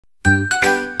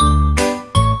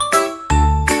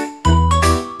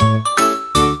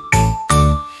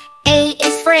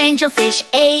angelfish.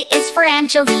 A is for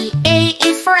anchovy. A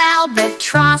is for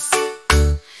albatross.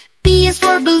 B is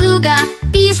for beluga.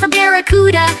 B is for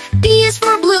barracuda. B is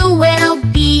for blue whale.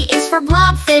 B is for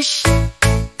blobfish.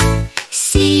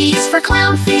 C is for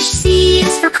clownfish. C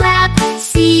is for crab.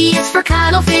 C is for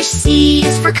cuttlefish. C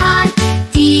is for cod.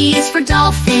 D is for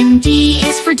dolphin. D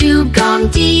is for dugong.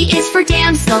 D is for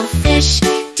damselfish.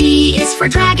 D is for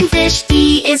dragonfish.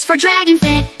 D is for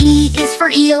dragonfin. E is for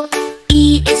eel.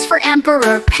 E is for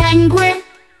emperor. Penguin.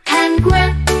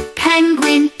 Penguin.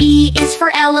 Penguin. E is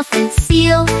for elephant.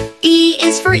 Seal. E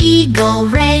is for eagle.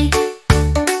 Ray.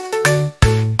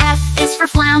 F is for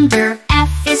flounder.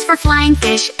 F is for flying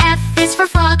fish. F is for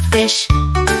frogfish.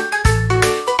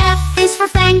 F is for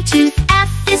fangtooth. F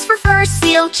is for fur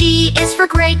seal. G is for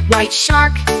great white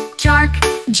shark. Shark.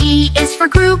 G is for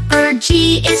grouper.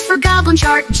 G is for goblin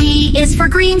shark. G is for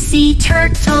green sea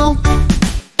turtle.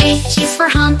 H is for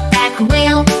humpback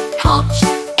whale. H.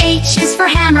 H is for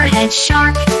hammerhead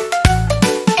shark.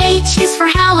 H is for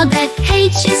halibut.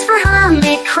 H is for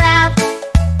hermit crab.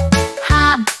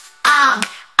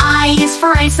 I is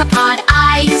for isopod.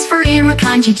 I is for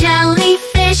irukandji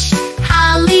jellyfish.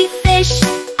 Hollyfish.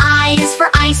 I is for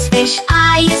icefish.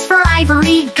 I is for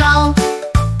ivory gull.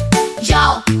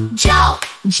 Jo.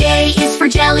 J is for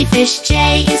jellyfish.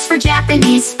 J is for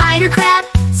Japanese spider crab.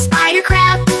 Spider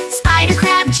crab. Spider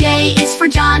crab. J is for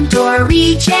John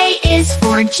Dory. J is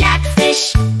for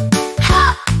jackfish.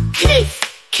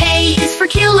 K is for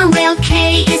killer whale.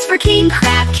 K is for king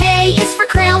crab. K is for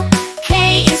krill.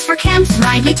 K is for Kemp's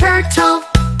ridley turtle.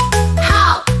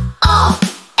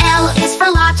 L is for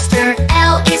lobster.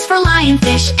 L is for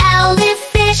lionfish.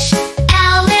 Elephant.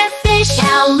 Elephant.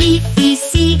 L leafy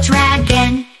sea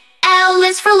dragon. L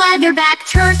is for leatherback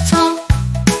turtle.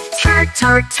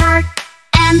 Turt.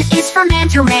 M is for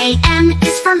manta ray. M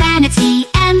is for manatee.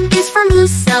 M is for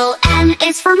mussel. N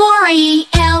is for moray.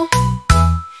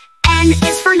 N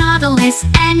is for nautilus.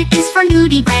 N is for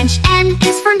nudibranch. N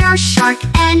is for nurse shark.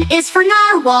 N is for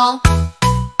narwhal.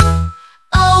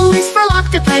 O is for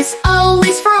octopus. O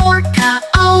is for orca.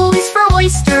 O is for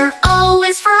oyster. O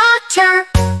is for otter.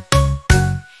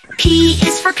 P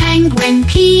is for penguin.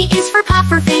 P is for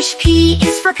pufferfish. P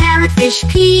is for parrotfish.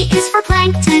 P is for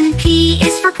plankton. P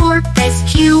is for porpoise.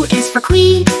 Q is for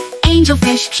queen.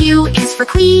 Angelfish. Q is for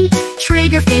queen.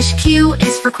 Triggerfish. Q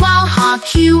is for quail.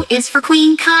 Q is for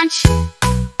queen conch.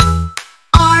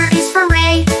 R is for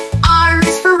ray. R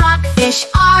is for rockfish.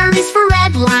 R is for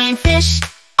red lionfish.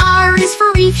 R is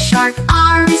for reef shark.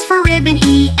 R is for ribbon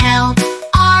eel.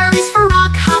 R is for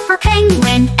rockhopper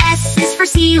penguin. S is for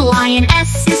sea lion.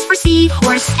 S is for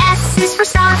seahorse. S is for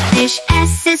starfish.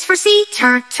 S is for sea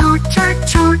turtle.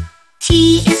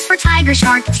 T is for tiger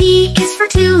shark. T is for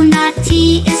tuna.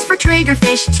 T is for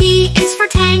triggerfish. T is for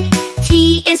tank.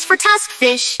 T is for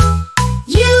tuskfish.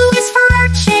 U is for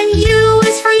urchin. U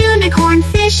is for unicorn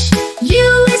fish.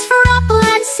 U is for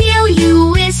upland seal.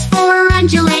 U is for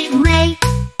undulate ray.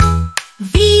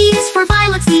 V is for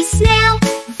violet sea snail.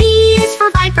 V is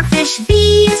for viperfish.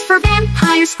 V is for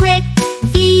vampire squid.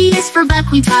 V is for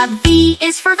buckwheat tub. V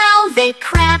is for velvet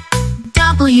crab.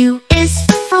 W is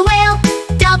for whale.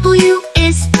 W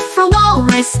is for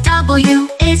walrus. W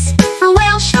is for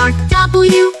whale shark.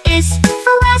 W is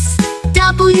for west.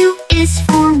 W is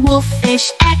for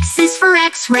wolffish. X is for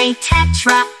x-ray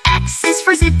tetra. X is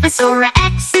for zipposaura.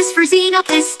 X is for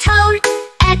xenopus toad.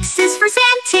 X is for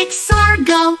xanthic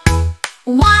sargo.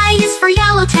 Y is for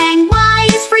yellowtang. Y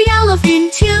is for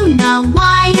yellowfin tuna.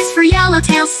 Y is for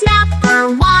yellowtail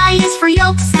snapper. Y is for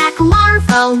yolksack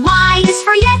larva. Y is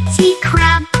for yeti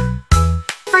crab.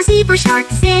 For zebra shark.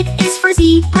 Z is for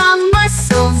zebra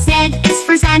mussel. Z is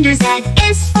for zander. Z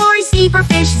is for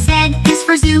zebrafish. Z is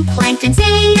for zooplankton. Z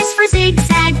is for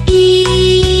zigzag.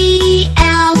 E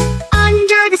L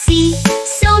under the sea.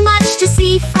 So much to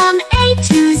see from A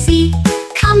to Z.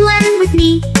 Come learn with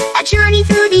me. A journey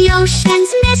through the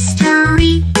ocean's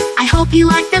mystery. I hope you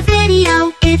liked the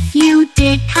video. If you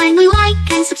did, kindly like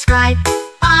and subscribe.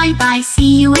 Bye bye,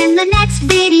 see you in the next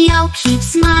video. Keep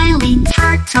smiling,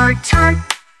 turt.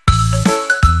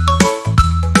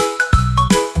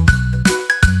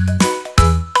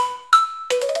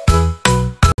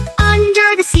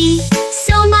 Under the sea,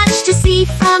 so much to see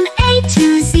from A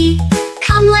to Z.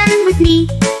 Come learn with me.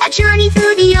 A journey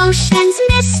through the ocean's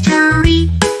mystery.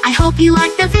 I hope you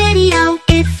liked the video.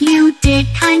 If you did,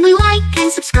 kindly like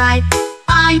and subscribe.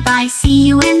 Bye bye, see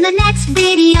you in the next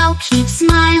video. Keep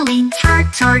smiling, turt.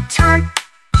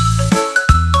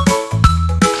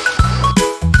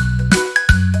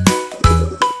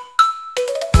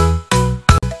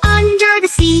 Under the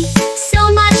sea,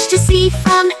 so much to see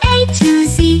from A to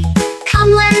Z. Come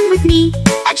learn with me.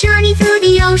 A journey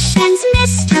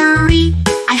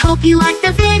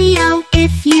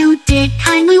it,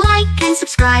 kindly like and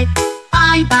subscribe.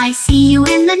 Bye bye, see you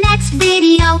in the next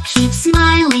video. Keep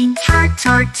smiling, tart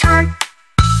tart tart.